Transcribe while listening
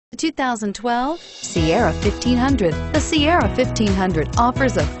2012 Sierra 1500. The Sierra 1500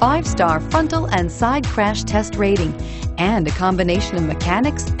 offers a 5-star frontal and side crash test rating and a combination of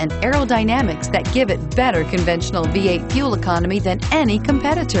mechanics and aerodynamics that give it better conventional V8 fuel economy than any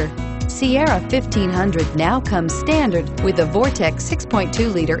competitor. Sierra 1500 now comes standard with a Vortex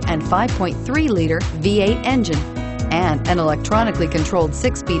 6.2-liter and 5.3-liter V8 engine and an electronically controlled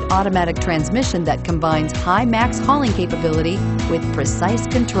 6-speed automatic transmission that combines high max hauling capability with precise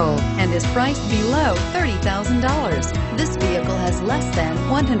control and is priced below $30,000. This vehicle has less than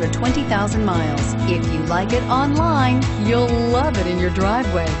 120,000 miles. If you like it online, you'll love it in your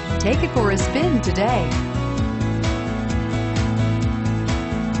driveway. Take it for a spin today.